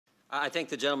I thank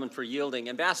the gentleman for yielding.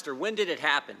 Ambassador, when did it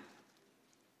happen?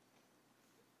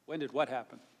 When did what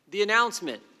happen? The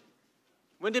announcement.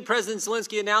 When did President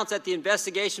Zelensky announce that the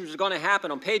investigation was going to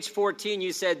happen? On page 14,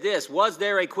 you said this: was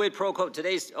there a quid pro quo?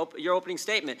 Today's your opening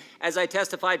statement. As I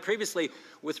testified previously,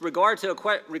 with regard to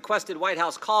a requested White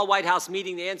House call, White House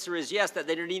meeting, the answer is yes, that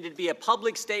there needed to be a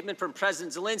public statement from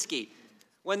President Zelensky.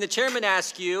 When the chairman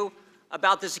asked you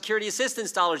about the security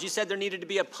assistance dollars, you said there needed to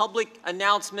be a public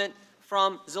announcement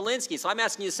from Zelensky. So I'm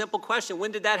asking you a simple question.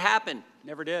 When did that happen?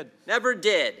 Never did. Never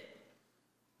did.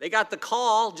 They got the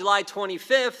call July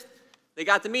 25th. They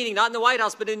got the meeting, not in the White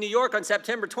House, but in New York on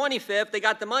September 25th. They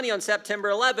got the money on September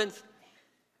 11th.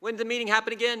 When did the meeting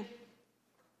happen again?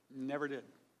 Never did.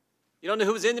 You don't know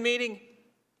who was in the meeting?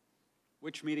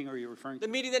 Which meeting are you referring to?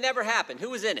 The meeting that never happened. Who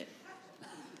was in it?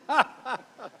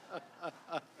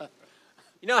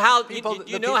 You know how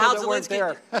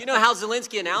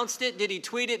Zelensky announced it? Did he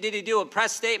tweet it? Did he do a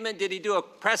press statement? Did he do a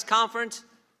press conference?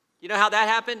 You know how that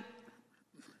happened?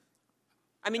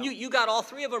 I mean, you got all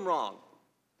three of them wrong.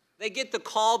 They get the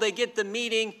call, they get the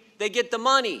meeting, they get the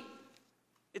money.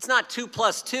 It's not 2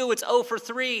 + 2, it's 0 for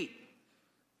 3.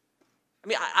 I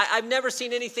mean, I've never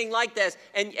seen anything like this.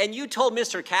 And you told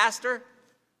Mr. Castor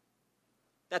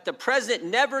that the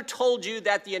president never told you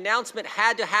that the announcement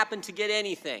had to happen to get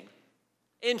anything.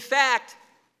 In fact,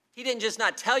 he didn't just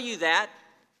not tell you that,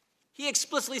 he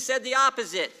explicitly said the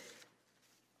opposite.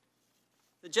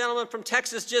 The gentleman from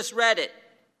Texas just read it.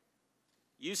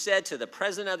 You said to the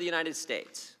President of the United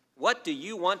States, "What do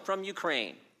you want from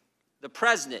Ukraine?" The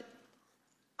President,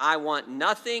 "I want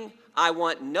nothing. I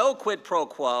want no quid pro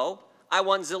quo. I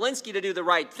want Zelensky to do the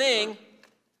right thing.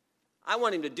 I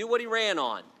want him to do what he ran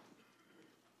on."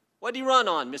 What did he run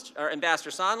on, Ambassador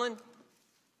Sondland?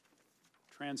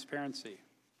 Transparency.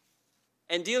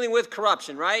 And dealing with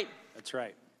corruption, right? That's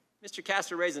right. Mr.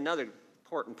 Castor raised another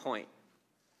important point.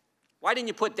 Why didn't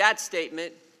you put that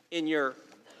statement in your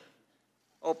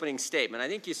opening statement? I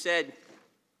think you said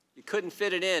you couldn't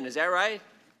fit it in. Is that right? You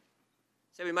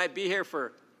said we might be here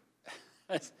for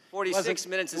 46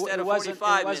 minutes instead of 45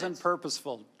 minutes. It wasn't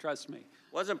purposeful, trust me.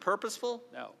 Wasn't purposeful?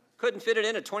 No. Couldn't fit it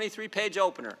in a 23-page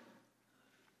opener.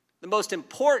 The most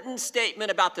important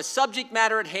statement about the subject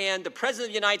matter at hand, the President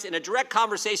of the United States in a direct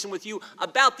conversation with you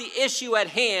about the issue at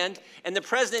hand, and the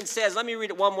President says, let me read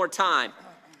it one more time.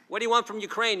 What do you want from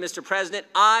Ukraine, Mr. President?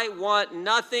 I want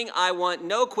nothing. I want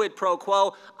no quid pro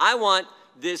quo. I want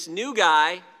this new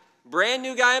guy, brand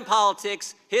new guy in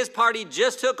politics. His party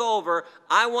just took over.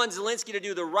 I want Zelensky to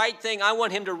do the right thing. I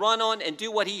want him to run on and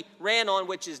do what he ran on,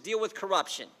 which is deal with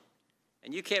corruption.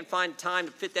 And you can't find time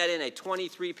to fit that in a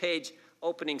 23-page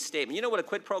opening statement. You know what a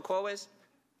quid pro quo is?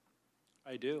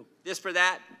 I do. This for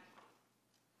that,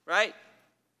 right?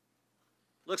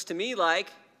 Looks to me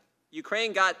like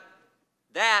Ukraine got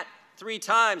that 3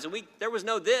 times, and there was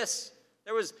no this.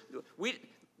 We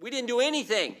didn't do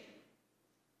anything.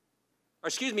 Or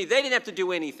excuse me, they didn't have to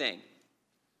do anything.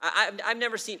 I've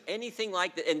never seen anything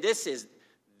like that. And this is,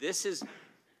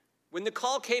 when the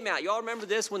call came out, y'all remember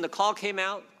this? When the call came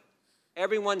out,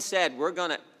 everyone said, we're going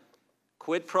to,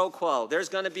 quid pro quo. There's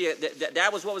going to be,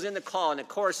 that was what was in the call. And of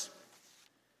course,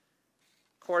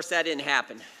 that didn't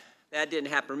happen. That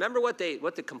didn't happen. Remember what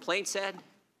the complaint said?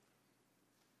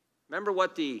 Remember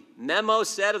what the memo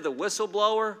said of the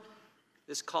whistleblower?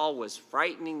 This call was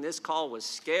frightening. This call was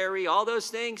scary. All those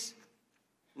things.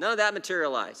 None of that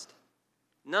materialized.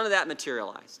 None of that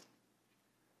materialized.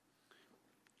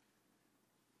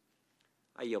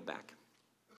 I yield back.